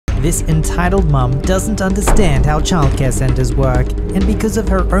This entitled mum doesn't understand how childcare centers work, and because of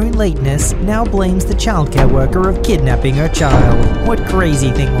her own lateness, now blames the childcare worker of kidnapping her child. What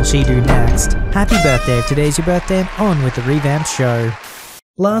crazy thing will she do next? Happy birthday if today's your birthday, and on with the revamped show.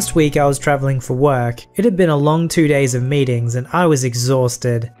 Last week I was traveling for work. It had been a long 2 days of meetings and I was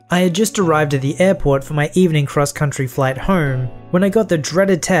exhausted. I had just arrived at the airport for my evening cross-country flight home when I got the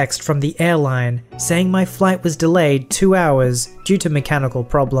dreaded text from the airline saying my flight was delayed 2 hours due to mechanical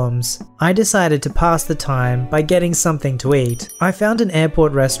problems. I decided to pass the time by getting something to eat. I found an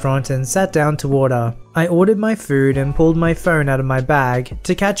airport restaurant and sat down to order. I ordered my food and pulled my phone out of my bag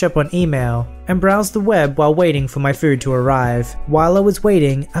to catch up on email and browsed the web while waiting for my food to arrive. While I was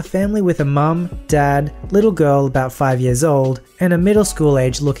waiting, a family with a mum, dad, little girl about 5 years old, and a middle school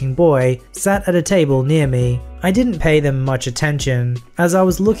age looking boy sat at a table near me. I didn't pay them much attention as I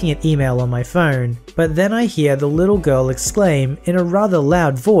was looking at email on my phone, but then I hear the little girl exclaim in a rather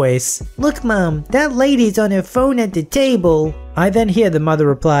loud voice, "Look mum, that lady's on her phone at the table." I then hear the mother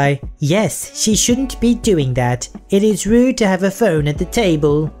reply, "Yes, she shouldn't be doing that. It is rude to have a phone at the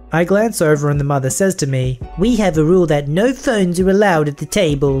table." I glance over and the mother says to me, "We have a rule that no phones are allowed at the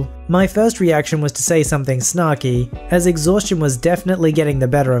table." My first reaction was to say something snarky, as exhaustion was definitely getting the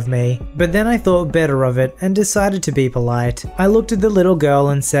better of me, but then I thought better of it and decided to be polite. I looked at the little girl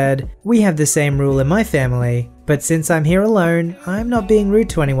and said, "We have the same rule in my family, but since I'm here alone, I'm not being rude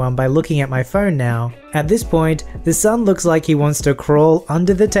to anyone by looking at my phone now." At this point, the son looks like he wants to crawl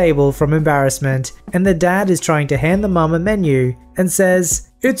under the table from embarrassment, and the dad is trying to hand the mum a menu and says,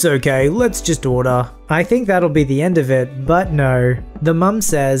 "It's okay, let's just order." I think that'll be the end of it, but no. The mum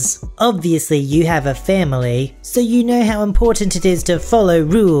says, "Obviously you have a family, so you know how important it is to follow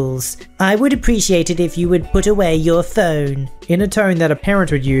rules. I would appreciate it if you would put away your phone," in a tone that a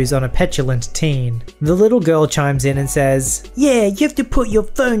parent would use on a petulant teen. The little girl chimes in and says, "Yeah, you have to put your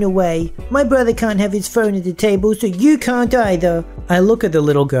phone away. My brother can't have his phone at the table, so you can't either." I look at the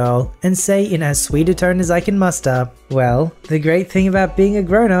little girl and say in as sweet a tone as I can muster, "Well, the great thing about being a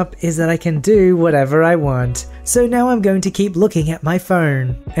grown-up is that I can do whatever I want. So now I'm going to keep looking at my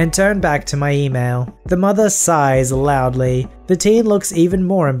phone," and turn back to my email. The mother sighs loudly. The teen looks even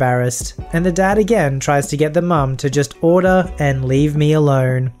more embarrassed, and the dad again tries to get the mum to just order and leave me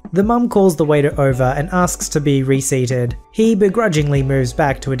alone. The mum calls the waiter over and asks to be reseated. He begrudgingly moves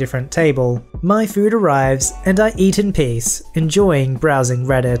back to a different table. My food arrives and I eat in peace, enjoying browsing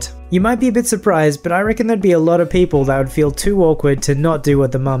Reddit. You might be a bit surprised, but I reckon there'd be a lot of people that would feel too awkward to not do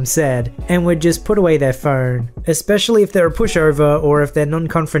what the mum said and would just put away their phone, especially if they're a pushover or if they're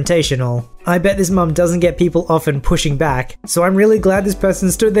non-confrontational. I bet this mum doesn't get people often pushing back, so I'm really glad this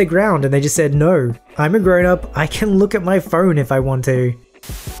person stood their ground and they just said, "No, I'm a grown-up, I can look at my phone if I want to."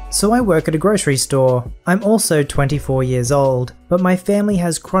 So I work at a grocery store. I'm also 24 years old, but my family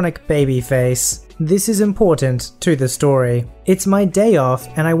has chronic baby face. This is important to the story. It's my day off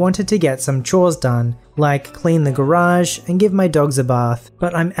and I wanted to get some chores done, like clean the garage and give my dogs a bath.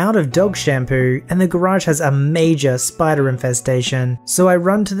 But I'm out of dog shampoo and the garage has a major spider infestation, so I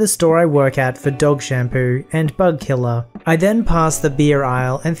run to the store I work at for dog shampoo and bug killer. I then pass the beer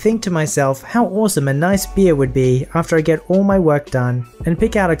aisle and think to myself how awesome a nice beer would be after I get all my work done, and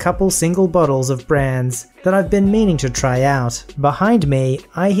pick out a couple single bottles of brands that I've been meaning to try out. Behind me,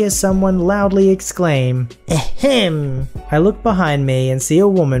 I hear someone loudly exclaim, "Ahem!" I look behind me and see a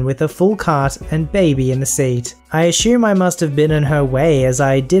woman with a full cart and baby in the seat. I assume I must have been in her way as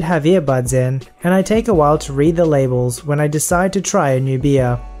I did have earbuds in, and I take a while to read the labels when I decide to try a new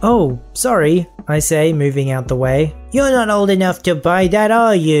beer. "Oh, sorry," I say, moving out the way. "You're not old enough to buy that,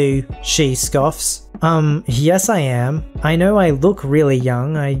 are you?" she scoffs. Yes I am. I know I look really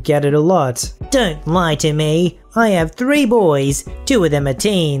young, I get it a lot." "Don't lie to me. I have 3 boys, 2 of them are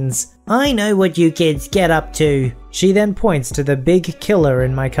teens. I know what you kids get up to." She then points to the big killer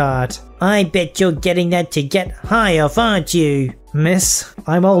in my cart. "I bet you're getting that to get high off, aren't you?" "Miss,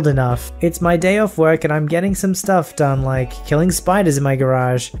 I'm old enough. It's my day off work and I'm getting some stuff done like killing spiders in my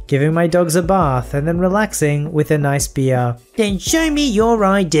garage, giving my dogs a bath, and then relaxing with a nice beer." "Then show me your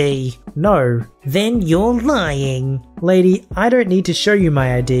ID." "No." "Then you're lying." "Lady, I don't need to show you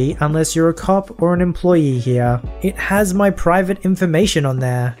my ID unless you're a cop or an employee here. It has my private information on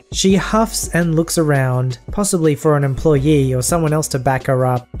there." She huffs and looks around, possibly for an employee or someone else to back her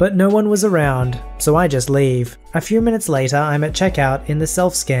up, but no one was around, so I just leave. A few minutes later, I'm at checkout in the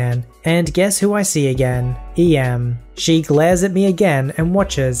self-scan, and guess who I see again? EM. She glares at me again and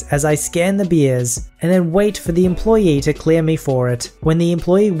watches as I scan the beers, and then wait for the employee to clear me for it. When the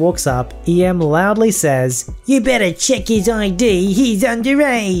employee walks up, EM loudly says, "You better check his ID, he's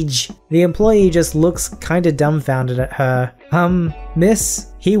underage." The employee just looks kinda dumbfounded at her. Miss,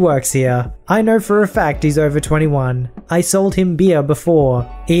 He works here. I know for a fact he's over 21. I sold him beer before.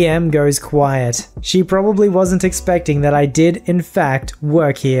 EM goes quiet. She probably wasn't expecting that I did, in fact,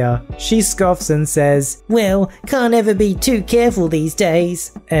 work here. She scoffs and says, "Well, can't ever be too careful these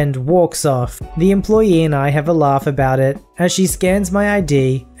days," and walks off. The employee and I have a laugh about it as she scans my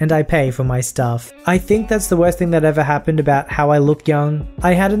ID and I pay for my stuff. I think that's the worst thing that ever happened about how I look young.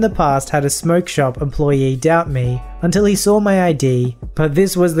 I had in the past had a smoke shop employee doubt me until he saw my ID, but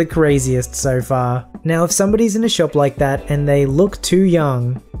this was the craziest so far. Now, if somebody's in a shop like that and they look too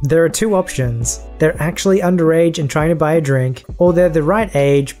young, there are two options. They're actually underage and trying to buy a drink, or they're the right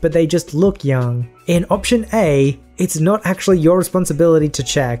age but they just look young. In option A, it's not actually your responsibility to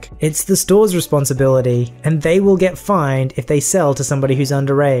check, it's the store's responsibility, and they will get fined if they sell to somebody who's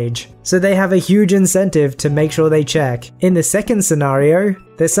underage. So they have a huge incentive to make sure they check. In the second scenario,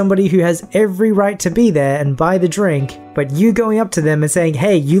 there's somebody who has every right to be there and buy the drink, but you going up to them and saying,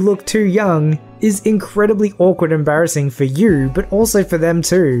 "Hey, you look too young," is incredibly awkward and embarrassing for you, but also for them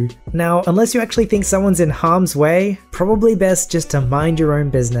too. Now, unless you actually think someone's in harm's way, probably best just to mind your own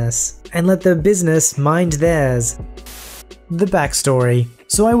business and let the business mind theirs. The backstory.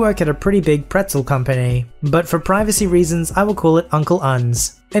 So I work at a pretty big pretzel company, but for privacy reasons I will call it Uncle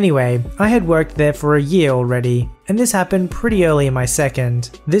Un's. Anyway, I had worked there for a year already, and this happened pretty early in my second.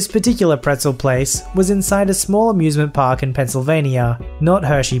 This particular pretzel place was inside a small amusement park in Pennsylvania, not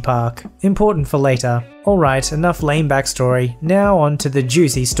Hershey Park. Important for later. Alright, enough lame backstory, now on to the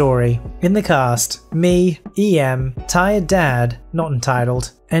juicy story. In the cast, me, EM, tired dad, not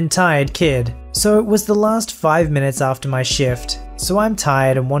entitled, and tired kid. So it was the last 5 minutes after my shift, so I'm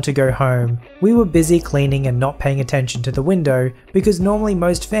tired and want to go home. We were busy cleaning and not paying attention to the window because normally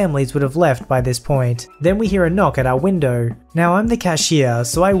most families would have left by this point. Then we hear a knock at our window. Now I'm the cashier,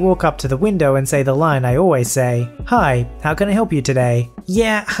 so I walk up to the window and say the line I always say, "Hi, how can I help you today?"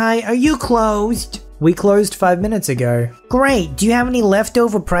 "Yeah, hi, are you closed?" "We closed 5 minutes ago." "Great, do you have any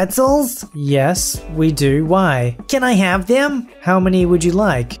leftover pretzels?" "Yes, we do. Why?" "Can I have them?" "How many would you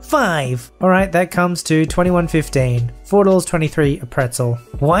like?" 5. Alright, that comes to $21.15. $4.23 a pretzel.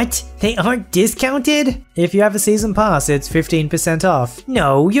 "What? They aren't discounted?" "If you have a season pass, it's 15% off."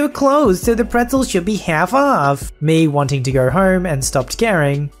 "No, you're closed, so the pretzels should be half off." Me wanting to go home and stopped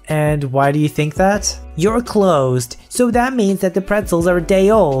caring. And why do you think that? "You're closed, so that means that the pretzels are a day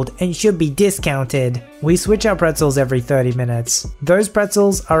old and should be discounted." We switch our pretzels every 30 minutes. Those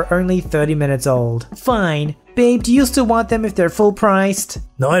pretzels are only 30 minutes old. "Fine. Babe, do you still want them if they're full priced?"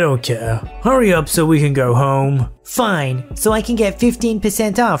 "No, I don't care. Hurry up so we can go home." "Fine, so I can get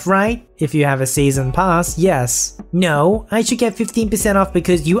 15% off, right?" "If you have a season pass, yes." "No, I should get 15% off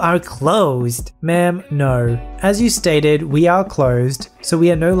because you are closed." "Ma'am, no. As you stated, we are closed, so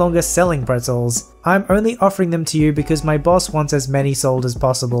we are no longer selling pretzels. I'm only offering them to you because my boss wants as many sold as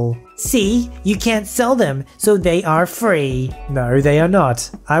possible." "See, you can't sell them, so they are free." "No, they are not.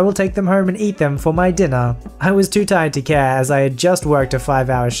 I will take them home and eat them for my dinner." I was too tired to care as I had just worked a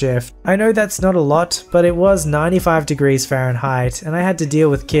 5-hour shift. I know that's not a lot, but it was 95 degrees Fahrenheit and I had to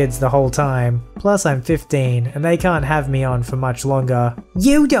deal with kids the whole time. Plus I'm 15 and they can't have me on for much longer.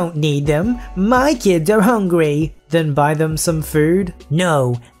 "You don't need them. My kids are hungry." "Then buy them some food?"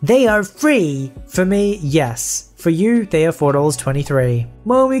 "No, they are free." For me, yes. For you, they are $4.23.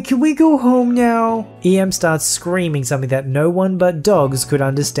 "Mommy, can we go home now?" EM starts screaming something that no one but dogs could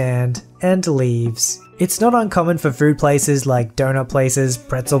understand, and leaves. It's not uncommon for food places like donut places,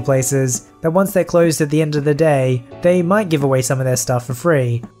 pretzel places, that once they're closed at the end of the day, they might give away some of their stuff for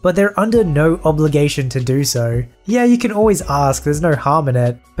free, but they're under no obligation to do so. Yeah, you can always ask, there's no harm in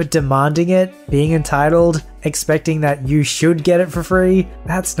it, but demanding it, being entitled, expecting that you should get it for free,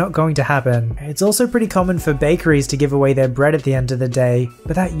 that's not going to happen. It's also pretty common for bakeries to give away their bread at the end of the day,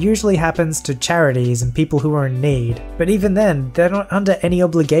 but that usually happens to charities and people who are in need. But even then, they're not under any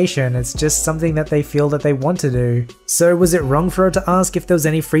obligation, it's just something that they feel that they want to do. So was it wrong for her to ask if there was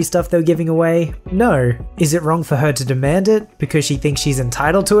any free stuff they were giving away? No. Is it wrong for her to demand it because she thinks she's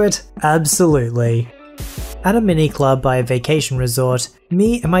entitled to it? Absolutely. At a mini club by a vacation resort,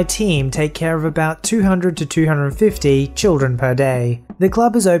 me and my team take care of about 200 to 250 children per day. The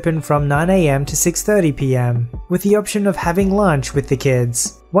club is open from 9 AM to 6:30 PM, with the option of having lunch with the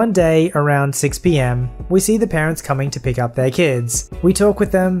kids. One day, around 6 PM, we see the parents coming to pick up their kids. We talk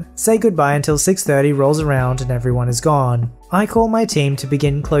with them, say goodbye until 6:30 rolls around and everyone is gone. I call my team to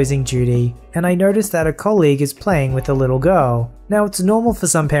begin closing duty, and I notice that a colleague is playing with a little girl. Now it's normal for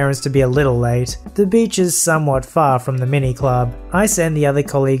some parents to be a little late. The beach is somewhat far from the mini club. I send the other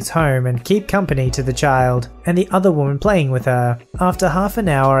colleagues home and keep company to the child and the other woman playing with her. After half an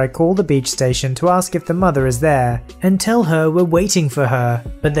hour I call the beach station to ask if the mother is there and tell her we're waiting for her,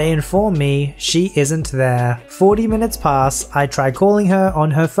 but they inform me she isn't there. 40 minutes pass, I try calling her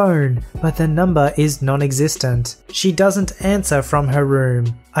on her phone, but the number is non-existent. She doesn't answer from her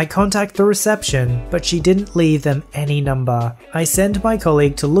room. I contact the reception, but she didn't leave them any number. I send my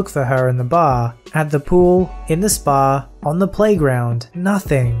colleague to look for her in the bar, at the pool, in the spa, on the playground.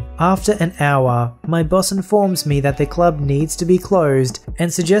 Nothing. After an hour, my boss informs me that the club needs to be closed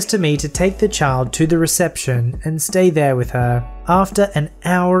and suggests to me to take the child to the reception and stay there with her. After an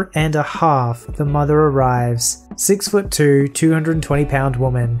hour and a half, the mother arrives. 6'2", 220-pound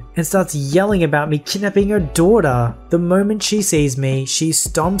woman, and starts yelling about me kidnapping her daughter. The moment she sees me, she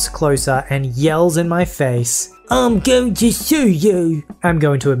stomps closer and yells in my face. I'm going to sue you. I'm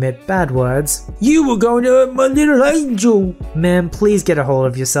going to omit bad words. You were going to hurt my little angel. Ma'am, please get a hold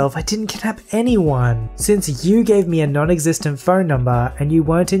of yourself. I didn't kidnap anyone. Since you gave me a non-existent phone number and you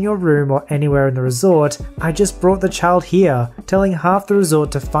weren't in your room or anywhere in the resort, I just brought the child here, telling half the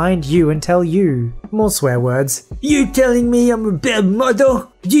resort to find you and tell you. More swear words. You telling me I'm a bad mother?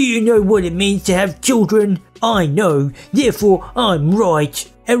 Do you know what it means to have children? I know, therefore I'm right.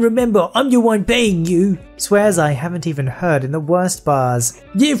 And remember, I'm the one paying you. Swears I haven't even heard in the worst bars.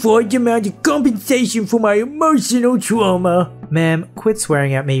 Therefore I demand a compensation for my emotional trauma. Ma'am, quit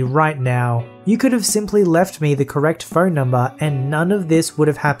swearing at me right now. You could have simply left me the correct phone number and none of this would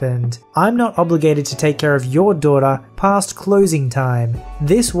have happened. I'm not obligated to take care of your daughter past closing time.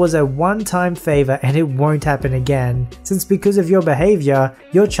 This was a one-time favor and it won't happen again, since because of your behavior,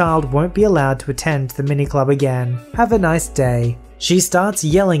 your child won't be allowed to attend the mini club again. Have a nice day. She starts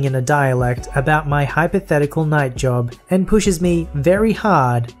yelling in a dialect about my hypothetical night job and pushes me very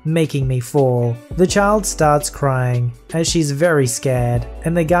hard, making me fall. The child starts crying as she's very scared,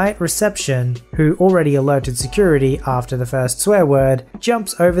 and the guy at reception, who already alerted security after the first swear word,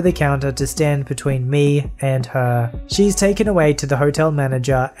 jumps over the counter to stand between me and her. She's taken away to the hotel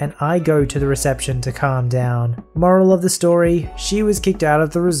manager and I go to the reception to calm down. Moral of the story, she was kicked out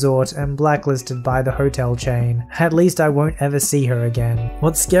of the resort and blacklisted by the hotel chain. At least I won't ever see her again.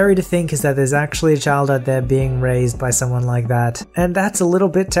 What's scary to think is that there's actually a child out there being raised by someone like that, and that's a little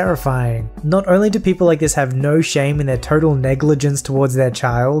bit terrifying. Not only do people like this have no shame in their total negligence towards their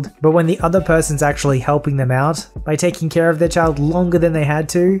child, but when the other person's actually helping them out by taking care of their child longer than they had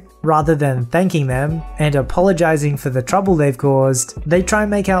to, rather than thanking them and apologizing for the trouble they've caused, they try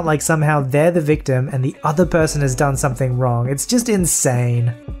and make out like somehow they're the victim and the other person has done something wrong. It's just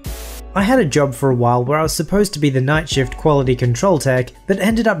insane. I had a job for a while where I was supposed to be the night shift quality control tech, but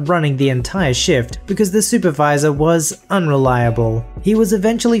ended up running the entire shift because the supervisor was unreliable. He was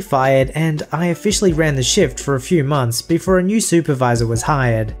eventually fired and I officially ran the shift for a few months before a new supervisor was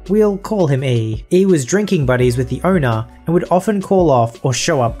hired. We'll call him E. E was drinking buddies with the owner and would often call off or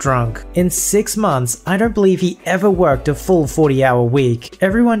show up drunk. In 6 months, I don't believe he ever worked a full 40-hour week.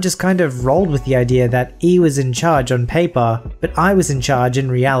 Everyone just kind of rolled with the idea that E was in charge on paper, but I was in charge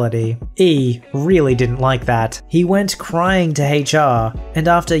in reality. E really didn't like that. He went crying to HR, and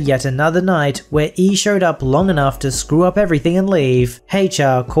after yet another night where E showed up long enough to screw up everything and leave,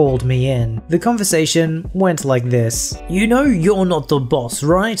 HR called me in. The conversation went like this. You know you're not the boss,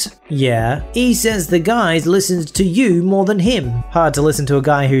 right? Yeah. E says the guys listens to you more than him. Hard to listen to a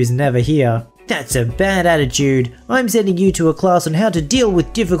guy who's never here. That's a bad attitude. I'm sending you to a class on how to deal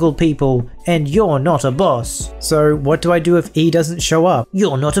with difficult people, and you're not a boss. So what do I do if E doesn't show up?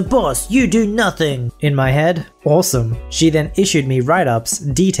 You're not a boss, you do nothing. In my head, awesome. She then issued me write-ups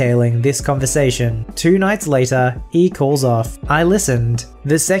detailing this conversation. 2 nights later, E calls off. I listened.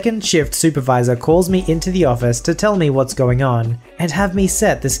 The second shift supervisor calls me into the office to tell me what's going on and have me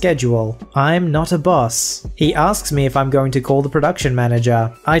set the schedule. I'm not a boss. He asks me if I'm going to call the production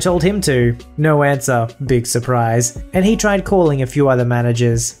manager. I told him to. No answer. Big surprise. And he tried calling a few other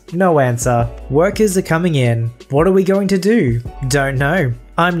managers. No answer. Workers are coming in. What are we going to do? Don't know.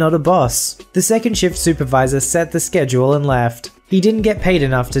 I'm not a boss. The second shift supervisor set the schedule and left. He didn't get paid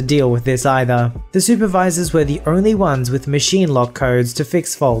enough to deal with this either. The supervisors were the only ones with machine lock codes to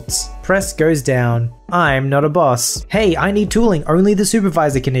fix faults. Press goes down. I'm not a boss. Hey, I need tooling only the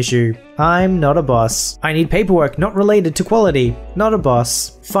supervisor can issue. I'm not a boss. I need paperwork not related to quality. Not a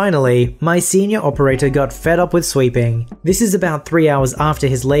boss. Finally, my senior operator got fed up with sweeping. This is about 3 hours after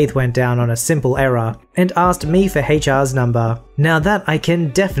his lathe went down on a simple error, and asked me for HR's number. Now that I can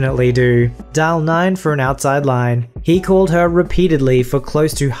definitely do. Dial 9 for an outside line. He called her repeatedly repeatedly for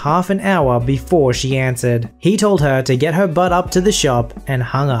close to half an hour before she answered. He told her to get her butt up to the shop and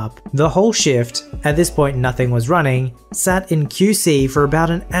hung up. The whole shift, at this point nothing was running, sat in QC for about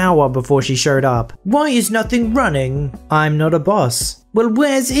an hour before she showed up. Why is nothing running? I'm not a boss. Well,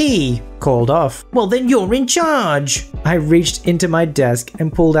 where's he? Called off. Well, then you're in charge. I reached into my desk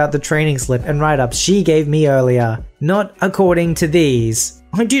and pulled out the training slip and write-ups she gave me earlier. Not according to these.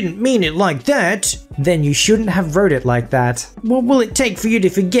 I didn't mean it like that. Then you shouldn't have wrote it like that. What will it take for you to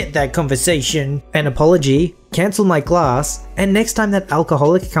forget that conversation? An apology, cancel my class, and next time that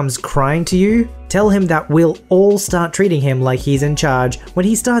alcoholic comes crying to you, tell him that we'll all start treating him like he's in charge when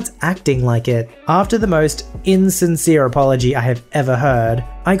he starts acting like it. After the most insincere apology I have ever heard,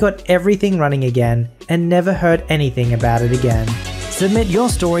 I got everything running again and never heard anything about it again. Submit your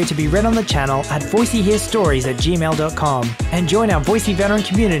story to be read on the channel at voiceyherestories@gmail.com and join our Voicey veteran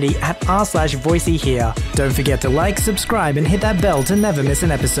community at r/VoiceyHere. Don't forget to like, subscribe, and hit that bell to never miss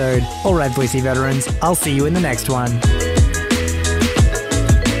an episode. Alright, Voicey veterans, I'll see you in the next one.